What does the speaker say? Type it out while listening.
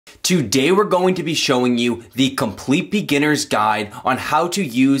Today we're going to be showing you the complete beginner's guide on how to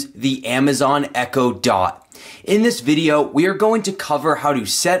use the Amazon Echo Dot. In this video, we are going to cover how to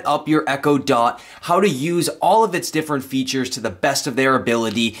set up your Echo Dot, how to use all of its different features to the best of their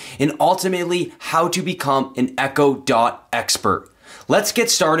ability, and ultimately how to become an Echo Dot expert. Let's get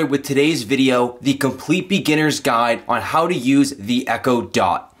started with today's video, the complete beginner's guide on how to use the Echo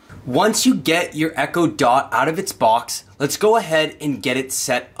Dot. Once you get your Echo Dot out of its box, let's go ahead and get it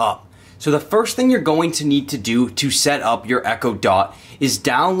set up. So the first thing you're going to need to do to set up your Echo Dot is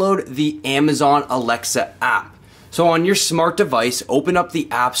download the Amazon Alexa app. So on your smart device, open up the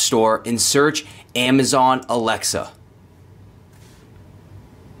App Store and search Amazon Alexa.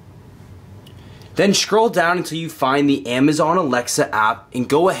 Then scroll down until you find the Amazon Alexa app and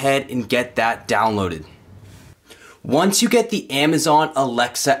go ahead and get that downloaded. Once you get the Amazon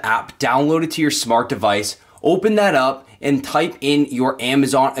Alexa app downloaded to your smart device, open that up and type in your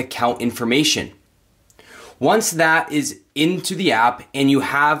Amazon account information. Once that is into the app and you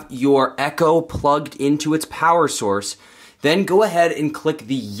have your Echo plugged into its power source, then go ahead and click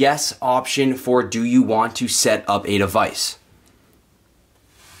the yes option for do you want to set up a device.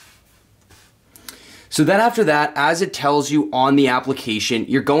 So then after that, as it tells you on the application,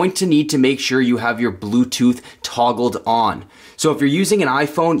 you're going to need to make sure you have your Bluetooth toggled on. So if you're using an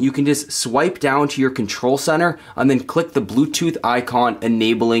iPhone, you can just swipe down to your control center and then click the Bluetooth icon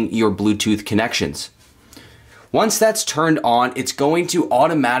enabling your Bluetooth connections. Once that's turned on, it's going to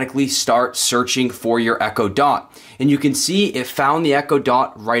automatically start searching for your Echo Dot. And you can see it found the Echo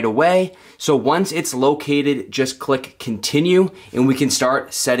Dot right away. So once it's located, just click continue and we can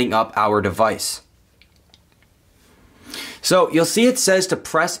start setting up our device. So you'll see it says to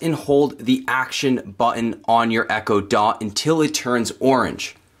press and hold the action button on your Echo Dot until it turns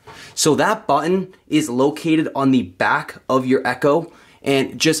orange. So that button is located on the back of your Echo,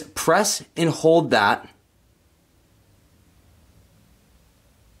 and just press and hold that.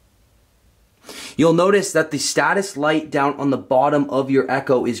 You'll notice that the status light down on the bottom of your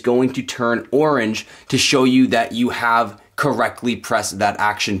Echo is going to turn orange to show you that you have correctly pressed that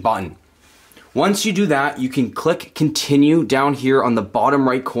action button. Once you do that, you can click continue down here on the bottom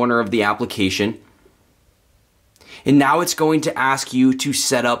right corner of the application. And now it's going to ask you to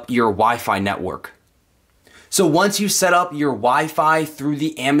set up your Wi-Fi network. So once you set up your Wi-Fi through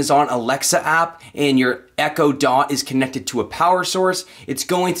the Amazon Alexa app and your Echo Dot is connected to a power source, it's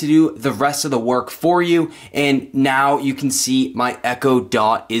going to do the rest of the work for you. And now you can see my Echo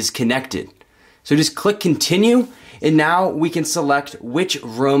Dot is connected. So just click continue. And now we can select which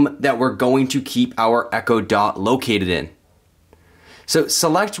room that we're going to keep our Echo Dot located in. So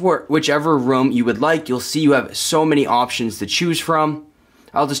select whichever room you would like. You'll see you have so many options to choose from.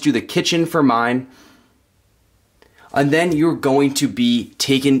 I'll just do the kitchen for mine. And then you're going to be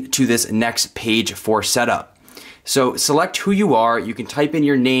taken to this next page for setup. So select who you are. You can type in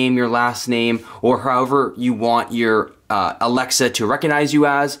your name, your last name, or however you want your Alexa to recognize you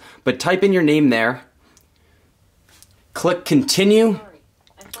as, but type in your name there. Click continue. Sorry,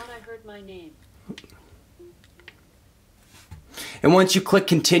 I thought I heard my name. And once you click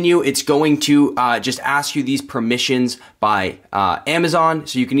continue, it's going to just ask you these permissions by Amazon.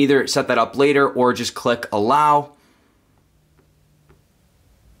 So you can either set that up later or just click allow.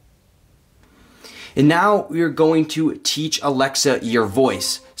 And now we're going to teach Alexa your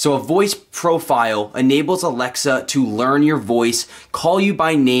voice. So a voice profile enables Alexa to learn your voice, call you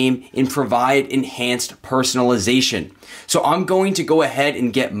by name, and provide enhanced personalization. So I'm going to go ahead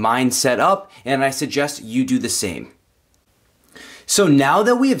and get mine set up, and I suggest you do the same. So now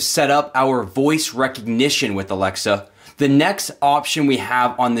that we have set up our voice recognition with Alexa, the next option we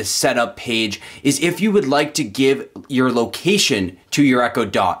have on this setup page is if you would like to give your location to your Echo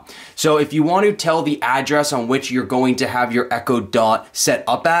Dot. So if you want to tell the address on which you're going to have your Echo Dot set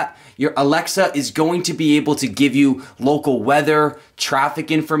up at, your Alexa is going to be able to give you local weather, traffic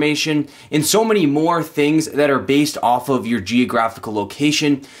information, and so many more things that are based off of your geographical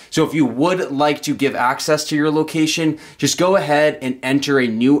location. So if you would like to give access to your location, just go ahead and enter a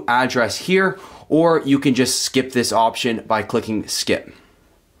new address here, or you can just skip this option by clicking skip.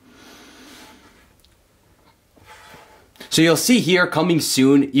 So you'll see here coming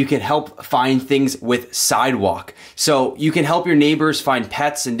soon, you can help find things with Sidewalk. So you can help your neighbors find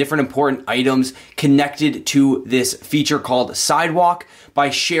pets and different important items connected to this feature called Sidewalk by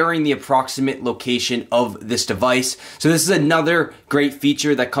sharing the approximate location of this device. So this is another great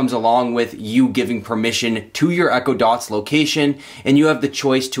feature that comes along with you giving permission to your Echo Dot's location, and you have the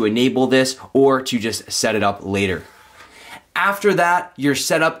choice to enable this or to just set it up later. After that, your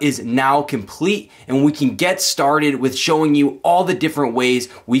setup is now complete and we can get started with showing you all the different ways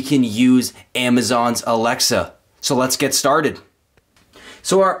we can use Amazon's Alexa. So let's get started.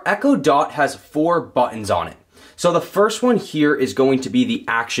 So our Echo Dot has 4 buttons on it. So the first one here is going to be the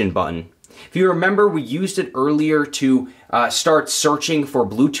action button. If you remember, we used it earlier to start searching for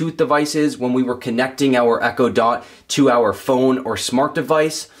Bluetooth devices when we were connecting our Echo Dot to our phone or smart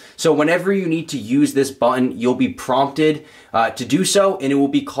device. So whenever you need to use this button, you'll be prompted to do so, and it will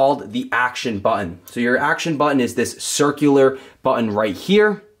be called the action button. So your action button is this circular button right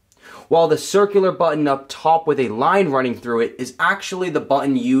here, while the circular button up top with a line running through it is actually the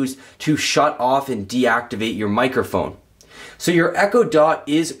button used to shut off and deactivate your microphone. So your Echo Dot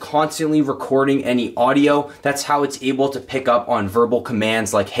is constantly recording any audio. That's how it's able to pick up on verbal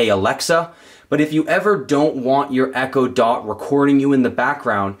commands like, "Hey Alexa." But if you ever don't want your Echo Dot recording you in the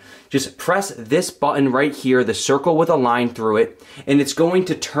background, just press this button right here, the circle with a line through it, and it's going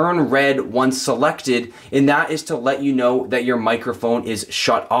to turn red once selected, and that is to let you know that your microphone is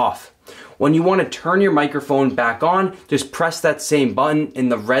shut off. When you want to turn your microphone back on, just press that same button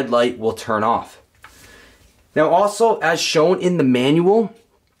and the red light will turn off. Now also, as shown in the manual,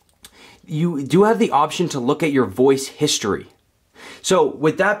 you do have the option to look at your voice history. So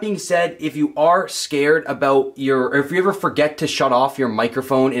with that being said, if you are scared about or if you ever forget to shut off your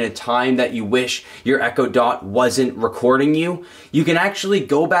microphone in a time that you wish your Echo Dot wasn't recording you, you can actually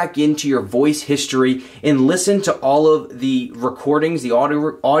go back into your voice history and listen to all of the recordings, the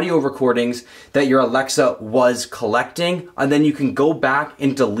audio recordings that your Alexa was collecting, and then you can go back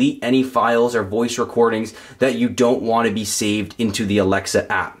and delete any files or voice recordings that you don't want to be saved into the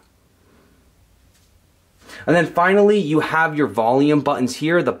Alexa app. And then finally, you have your volume buttons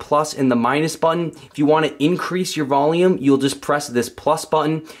here, the plus and the minus button. If you want to increase your volume, you'll just press this plus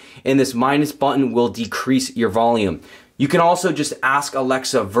button, and this minus button will decrease your volume. You can also just ask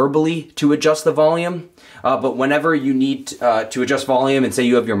Alexa verbally to adjust the volume, but whenever you need to adjust volume and say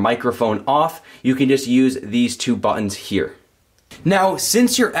you have your microphone off, you can just use these 2 buttons here. Now,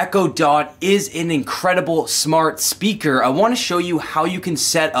 since your Echo Dot is an incredible smart speaker, I want to show you how you can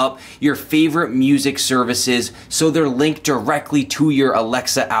set up your favorite music services so they're linked directly to your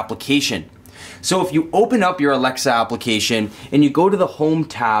Alexa application. So if you open up your Alexa application and you go to the Home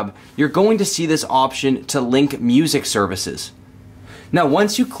tab, you're going to see this option to link music services. Now,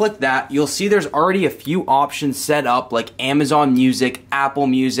 once you click that, you'll see there's already a few options set up like Amazon Music, Apple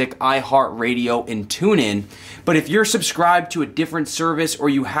Music, iHeartRadio, and TuneIn. But if you're subscribed to a different service or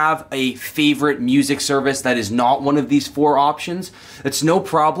you have a favorite music service that is not one of these 4 options, that's no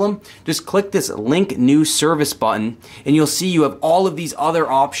problem. Just click this Link New Service button and you'll see you have all of these other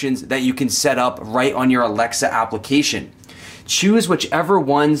options that you can set up right on your Alexa application. Choose whichever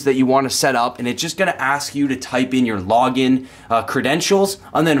ones that you want to set up, and it's just going to ask you to type in your login credentials,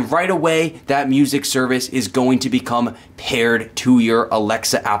 and then right away that music service is going to become paired to your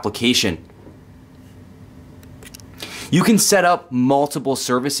Alexa application. You can set up multiple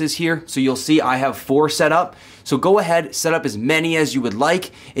services here, so you'll see I have 4 set up. So go ahead, set up as many as you would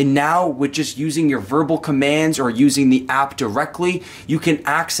like, and now with just using your verbal commands or using the app directly, you can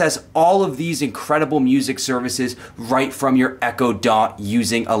access all of these incredible music services right from your Echo Dot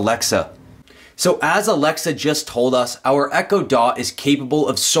using Alexa. So as Alexa just told us, our Echo Dot is capable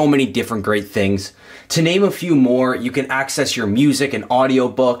of so many different great things. To name a few more, you can access your music and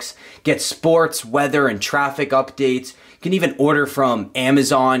audiobooks, get sports, weather, and traffic updates. You can even order from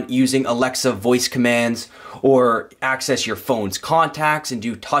Amazon using Alexa voice commands, or access your phone's contacts and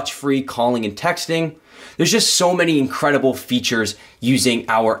do touch-free calling and texting. There's just so many incredible features using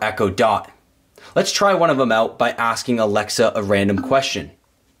our Echo Dot. Let's try one of them out by asking Alexa a random question.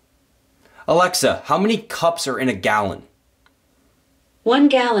 Alexa, how many cups are in a gallon? 1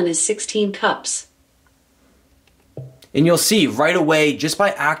 gallon is 16 cups. And you'll see right away, just by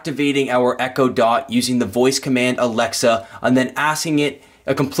activating our Echo Dot using the voice command Alexa and then asking it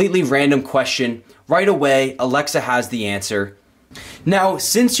a completely random question, right away Alexa has the answer. Now,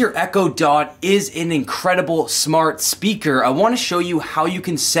 since your Echo Dot is an incredible smart speaker, I want to show you how you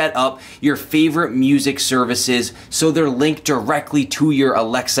can set up your favorite music services so they're linked directly to your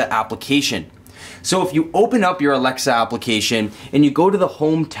Alexa application. So if you open up your Alexa application and you go to the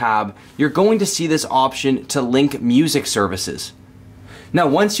Home tab, you're going to see this option to link music services. Now,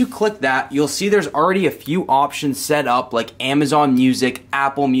 once you click that, you'll see there's already a few options set up like Amazon Music,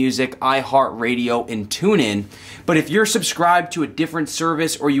 Apple Music, iHeartRadio, and TuneIn. But if you're subscribed to a different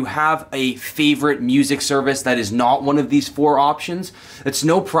service or you have a favorite music service that is not one of these 4 options, it's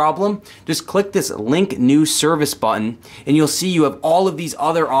no problem. Just click this Link New Service button and you'll see you have all of these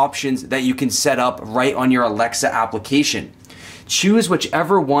other options that you can set up right on your Alexa application. choose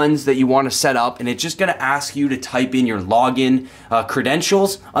whichever ones that you want to set up, and it's just going to ask you to type in your login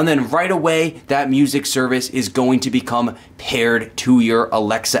credentials, and then right away that music service is going to become paired to your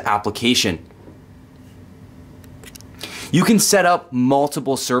Alexa application. You can set up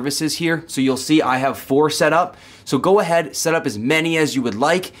multiple services here. So you'll see I have 4 set up. So go ahead, set up as many as you would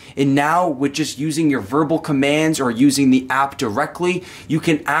like. And now with just using your verbal commands or using the app directly, you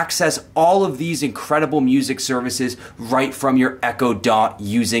can access all of these incredible music services right from your Echo Dot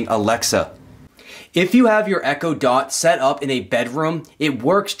using Alexa. If you have your Echo Dot set up in a bedroom, it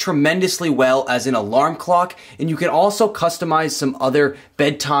works tremendously well as an alarm clock, and you can also customize some other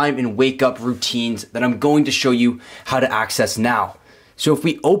bedtime and wake up routines that I'm going to show you how to access now. So if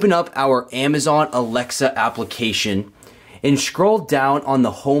we open up our Amazon Alexa application and scroll down on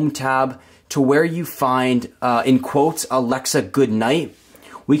the Home tab to where you find, in quotes, Alexa Good Night,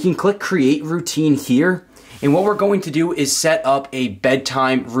 we can click Create Routine here. And what we're going to do is set up a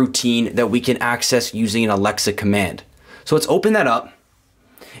bedtime routine that we can access using an Alexa command. So let's open that up.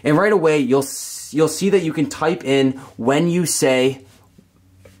 And right away, you'll see that you can type in when you say,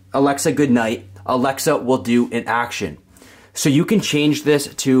 Alexa, good night, Alexa will do an action. So you can change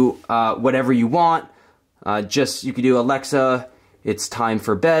this to whatever you want. You can do, Alexa, it's time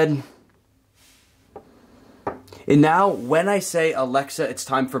for bed. And now when I say, Alexa, it's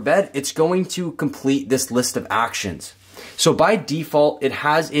time for bed, it's going to complete this list of actions. So by default, it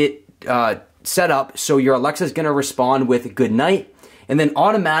has it set up so your Alexa is going to respond with good night and then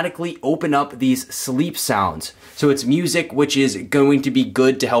automatically open up these sleep sounds. So it's music which is going to be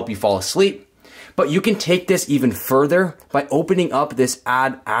good to help you fall asleep. But you can take this even further by opening up this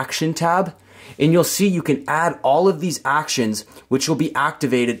Add Action tab. And you'll see you can add all of these actions which will be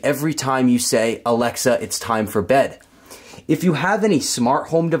activated every time you say, Alexa, it's time for bed. If you have any smart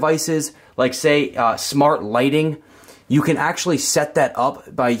home devices, like say smart lighting, you can actually set that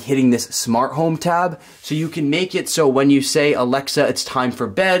up by hitting this Smart Home tab. So you can make it so when you say, Alexa, it's time for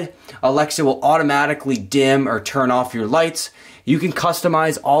bed, Alexa will automatically dim or turn off your lights. You can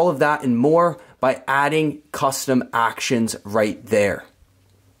customize all of that and more by adding custom actions right there.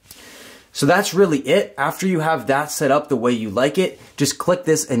 So that's really it. After you have that set up the way you like it, just click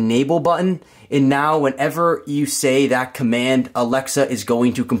this enable button. And now whenever you say that command, Alexa is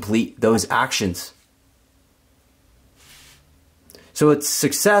going to complete those actions. So it's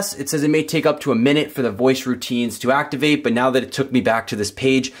success. It says it may take up to a minute for the voice routines to activate, but now that it took me back to this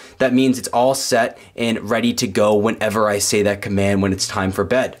page, that means it's all set and ready to go whenever I say that command when it's time for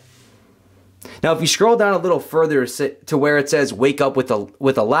bed. Now, if you scroll down a little further to where it says wake up with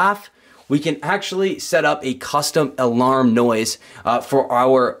a laugh, we can actually set up a custom alarm noise for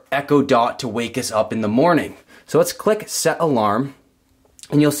our Echo Dot to wake us up in the morning. So let's click Set Alarm,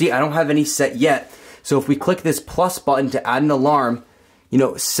 and you'll see I don't have any set yet. So if we click this plus button to add an alarm,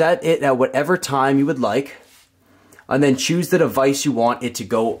 set it at whatever time you would like, and then choose the device you want it to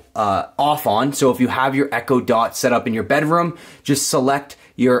go off on. So if you have your Echo Dot set up in your bedroom, just select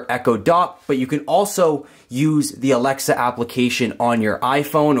your Echo Dot, but you can also use the Alexa application on your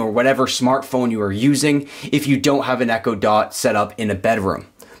iPhone or whatever smartphone you are using if you don't have an Echo Dot set up in a bedroom.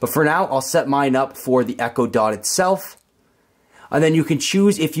 But for now, I'll set mine up for the Echo Dot itself. And then you can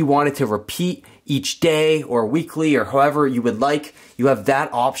choose if you want it to repeat each day or weekly or however you would like. You have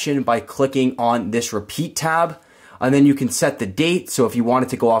that option by clicking on this repeat tab. And then you can set the date. So if you want it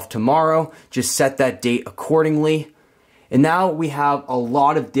to go off tomorrow, just set that date accordingly. And now we have a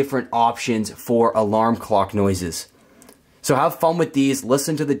lot of different options for alarm clock noises. So have fun with these,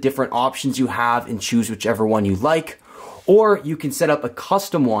 listen to the different options you have and choose whichever one you like. Or you can set up a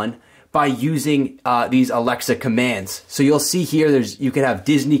custom one by using these Alexa commands. So you'll see here, you can have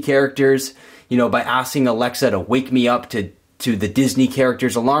Disney characters, by asking Alexa to wake me up to the Disney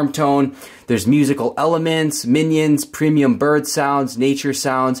character's alarm tone. There's musical elements, minions, premium bird sounds, nature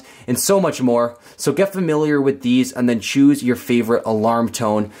sounds, and so much more. So get familiar with these and then choose your favorite alarm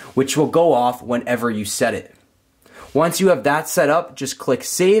tone, which will go off whenever you set it. Once you have that set up, just click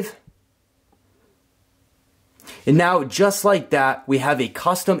Save. And now, just like that, we have a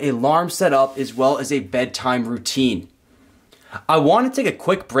custom alarm set up as well as a bedtime routine. I want to take a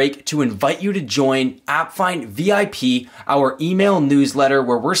quick break to invite you to join AppFind VIP, our email newsletter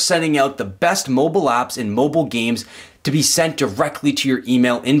where we're sending out the best mobile apps and mobile games to be sent directly to your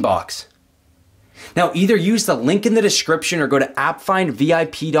email inbox. Now, either use the link in the description or go to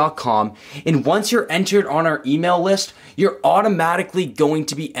appfindvip.com, and once you're entered on our email list, you're automatically going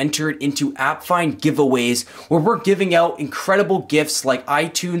to be entered into AppFind giveaways where we're giving out incredible gifts like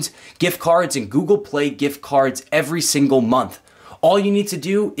iTunes gift cards and Google Play gift cards every single month. All you need to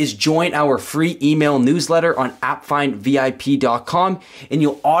do is join our free email newsletter on appfindvip.com and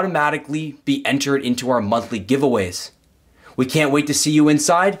you'll automatically be entered into our monthly giveaways. We can't wait to see you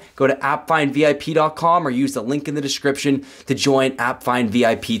inside. Go to appfindvip.com or use the link in the description to join AppFind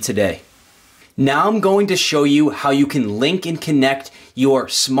VIP today. Now I'm going to show you how you can link and connect your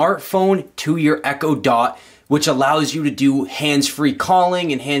smartphone to your Echo Dot, which allows you to do hands-free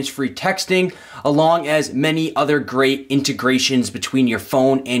calling and hands-free texting, along as many other great integrations between your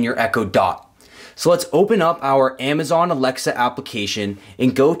phone and your Echo Dot. So let's open up our Amazon Alexa application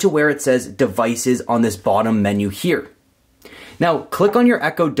and go to where it says Devices on this bottom menu here. Now click on your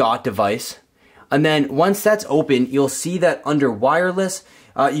Echo Dot device, and then once that's open, you'll see that under wireless,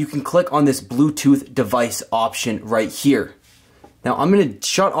 you can click on this Bluetooth device option right here. Now I'm going to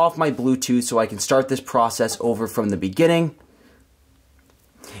shut off my Bluetooth so I can start this process over from the beginning.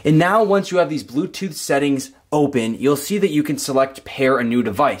 And now once you have these Bluetooth settings open, you'll see that you can select pair a new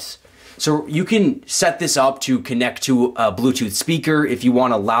device. So you can set this up to connect to a Bluetooth speaker if you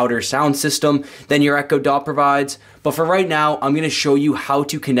want a louder sound system than your Echo Dot provides. But for right now, I'm going to show you how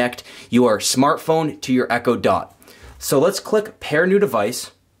to connect your smartphone to your Echo Dot. So let's click pair new device.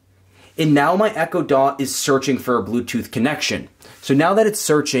 And now my Echo Dot is searching for a Bluetooth connection. So now that it's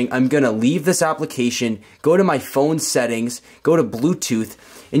searching, I'm going to leave this application, go to my phone settings, go to Bluetooth,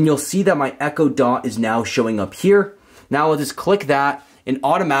 and you'll see that my Echo Dot is now showing up here. Now I'll just click that, and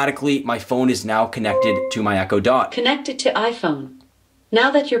automatically my phone is now connected to my Echo Dot. Connected to iPhone. Now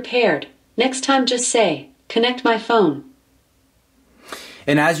that you're paired, next time just say, connect my phone.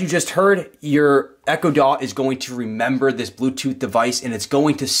 And as you just heard, your Echo Dot is going to remember this Bluetooth device and it's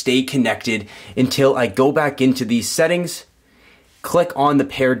going to stay connected until I go back into these settings, click on the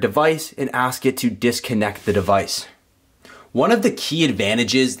paired device, and ask it to disconnect the device. One of the key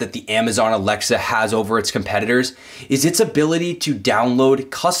advantages that the Amazon Alexa has over its competitors is its ability to download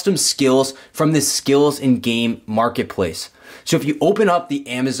custom skills from the skills and game marketplace. So if you open up the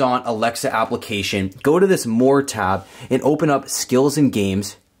Amazon Alexa application, go to this More tab and open up Skills and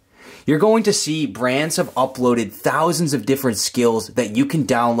Games, you're going to see brands have uploaded thousands of different skills that you can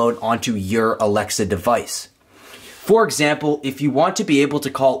download onto your Alexa device. For example, if you want to be able to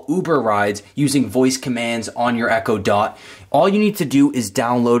call Uber rides using voice commands on your Echo Dot, all you need to do is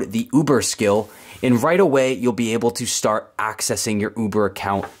download the Uber skill, and right away you'll be able to start accessing your Uber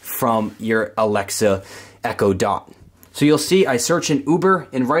account from your Alexa Echo Dot. So you'll see I search in Uber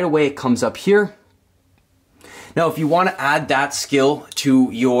and right away it comes up here. Now if you want to add that skill to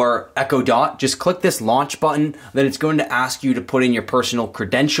your Echo Dot, just click this launch button, then it's going to ask you to put in your personal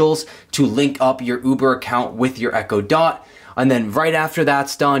credentials to link up your Uber account with your Echo Dot. And then right after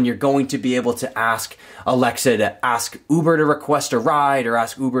that's done, you're going to be able to ask Alexa to ask Uber to request a ride or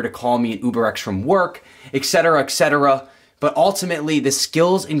ask Uber to call me an UberX from work, etc., etc. But ultimately, the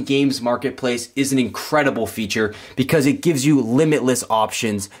skills and games marketplace is an incredible feature because it gives you limitless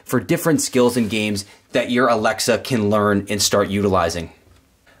options for different skills and games that your Alexa can learn and start utilizing.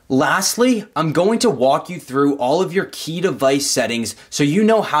 Lastly, I'm going to walk you through all of your key device settings so you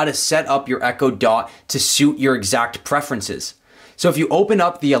know how to set up your Echo Dot to suit your exact preferences. So if you open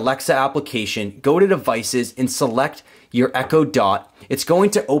up the Alexa application, go to Devices and select your Echo Dot, it's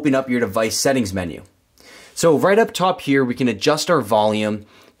going to open up your device settings menu. So right up top here, we can adjust our volume.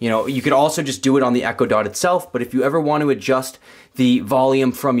 You could also just do it on the Echo Dot itself, but if you ever want to adjust the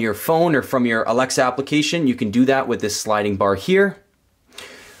volume from your phone or from your Alexa application, you can do that with this sliding bar here.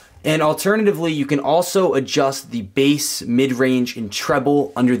 And alternatively, you can also adjust the bass, mid-range, and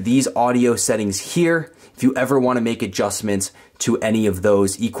treble under these audio settings here if you ever want to make adjustments to any of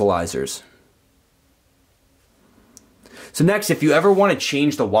those equalizers. So next, if you ever want to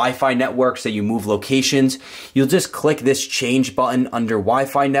change the Wi-Fi network, say you move locations, you'll just click this change button under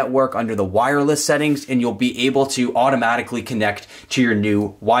Wi-Fi network under the wireless settings, and you'll be able to automatically connect to your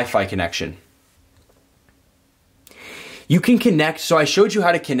new Wi-Fi connection. You can connect, so I showed you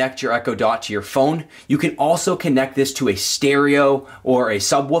how to connect your Echo Dot to your phone. You can also connect this to a stereo or a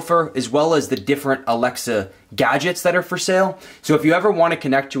subwoofer, as well as the different Alexa gadgets that are for sale. So if you ever want to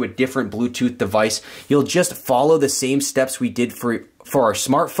connect to a different Bluetooth device, you'll just follow the same steps we did for our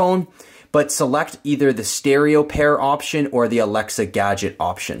smartphone, but select either the stereo pair option or the Alexa gadget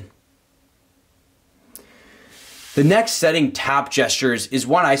option. The next setting, tap gestures, is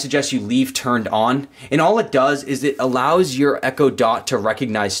one I suggest you leave turned on. And all it does is it allows your Echo Dot to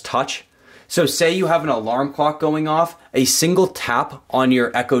recognize touch. So say you have an alarm clock going off, a single tap on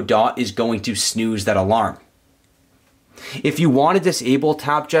your Echo Dot is going to snooze that alarm. If you want to disable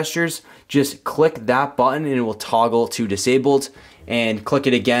tap gestures, just click that button and it will toggle to disabled, and click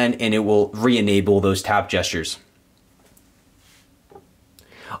it again and it will re-enable those tap gestures.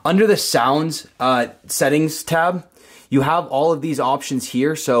 Under the sounds settings tab, you have all of these options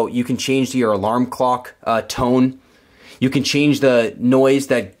here. So you can change your alarm clock tone. You can change the noise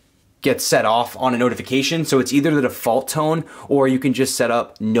that gets set off on a notification. So it's either the default tone, or you can just set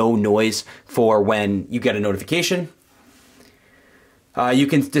up no noise for when you get a notification. You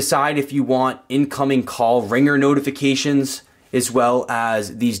can decide if you want incoming call ringer notifications, as well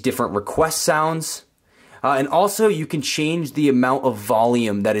as these different request sounds. And also you can change the amount of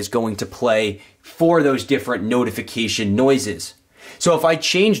volume that is going to play for those different notification noises. So if I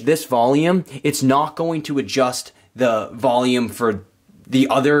change this volume, it's not going to adjust the volume for the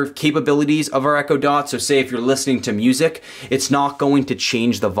other capabilities of our Echo Dot. So say if you're listening to music, it's not going to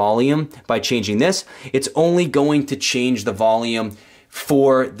change the volume by changing this. It's only going to change the volume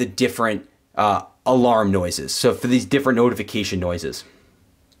for the different alarm noises. So for these different notification noises.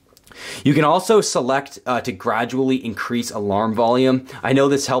 You can also select to gradually increase alarm volume. I know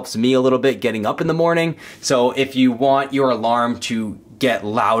this helps me a little bit getting up in the morning. So if you want your alarm to get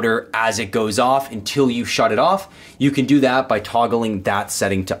louder as it goes off until you shut it off, you can do that by toggling that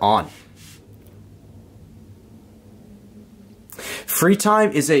setting to on. Free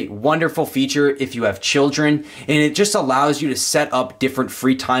time is a wonderful feature if you have children, and it just allows you to set up different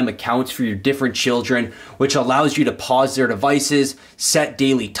free time accounts for your different children, which allows you to pause their devices, set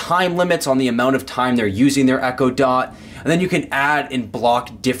daily time limits on the amount of time they're using their Echo Dot, and then you can add and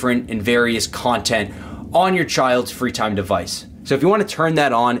block different and various content on your child's free time device. So if you want to turn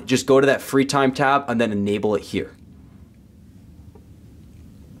that on, just go to that free time tab and then enable it here.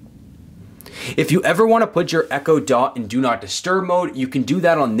 If you ever want to put your Echo Dot in Do Not Disturb mode, you can do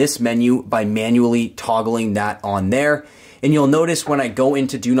that on this menu by manually toggling that on there. And you'll notice when I go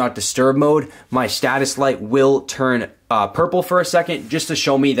into Do Not Disturb mode, my status light will turn purple for a second, just to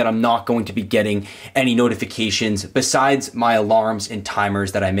show me that I'm not going to be getting any notifications besides my alarms and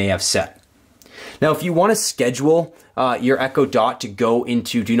timers that I may have set. Now, if you want to schedule your Echo Dot to go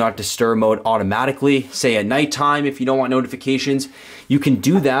into Do Not Disturb mode automatically, say at nighttime if you don't want notifications, you can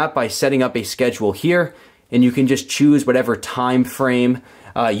do that by setting up a schedule here, and you can just choose whatever time frame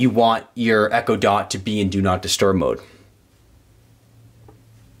you want your Echo Dot to be in Do Not Disturb mode.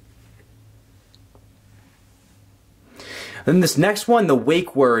 Then this next one, the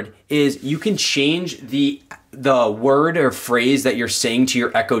wake word, is you can change the word or phrase that you're saying to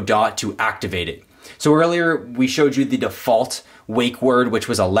your Echo Dot to activate it. So earlier we showed you the default wake word, which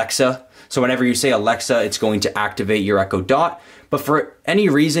was Alexa. So whenever you say Alexa, it's going to activate your Echo Dot. But for any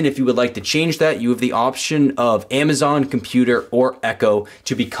reason, if you would like to change that, you have the option of Amazon, Computer, or Echo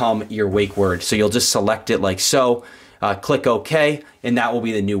to become your wake word. So you'll just select it like so, click OK, and that will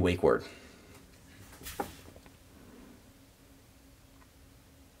be the new wake word.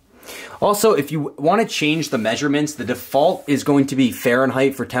 Also, if you want to change the measurements, the default is going to be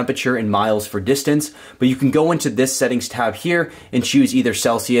Fahrenheit for temperature and miles for distance, but you can go into this settings tab here and choose either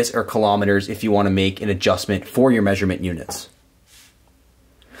Celsius or kilometers if you want to make an adjustment for your measurement units.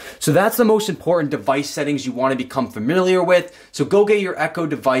 So that's the most important device settings you want to become familiar with. So go get your Echo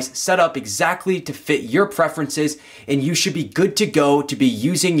device set up exactly to fit your preferences, and you should be good to go to be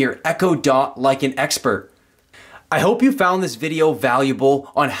using your Echo Dot like an expert. I hope you found this video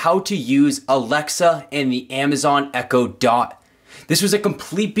valuable on how to use Alexa and the Amazon Echo Dot. This was a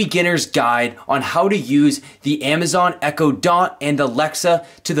complete beginner's guide on how to use the Amazon Echo Dot and Alexa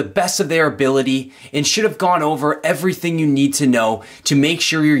to the best of their ability, and should have gone over everything you need to know to make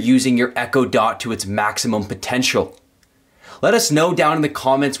sure you're using your Echo Dot to its maximum potential. Let us know down in the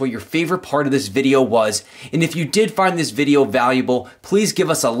comments what your favorite part of this video was, and if you did find this video valuable, please give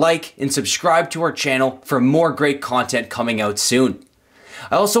us a like and subscribe to our channel for more great content coming out soon.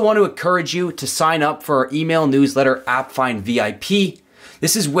 I also want to encourage you to sign up for our email newsletter, AppFind VIP.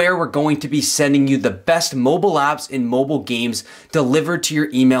 This is where we're going to be sending you the best mobile apps and mobile games delivered to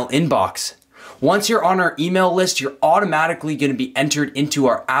your email inbox. Once you're on our email list, you're automatically going to be entered into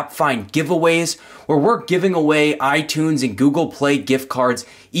our AppFind giveaways, where we're giving away iTunes and Google Play gift cards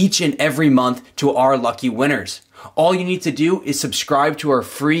each and every month to our lucky winners. All you need to do is subscribe to our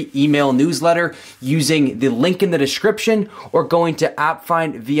free email newsletter using the link in the description, or going to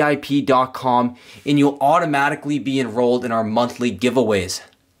appfindvip.com, and you'll automatically be enrolled in our monthly giveaways.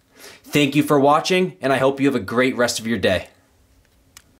 Thank you for watching, and I hope you have a great rest of your day.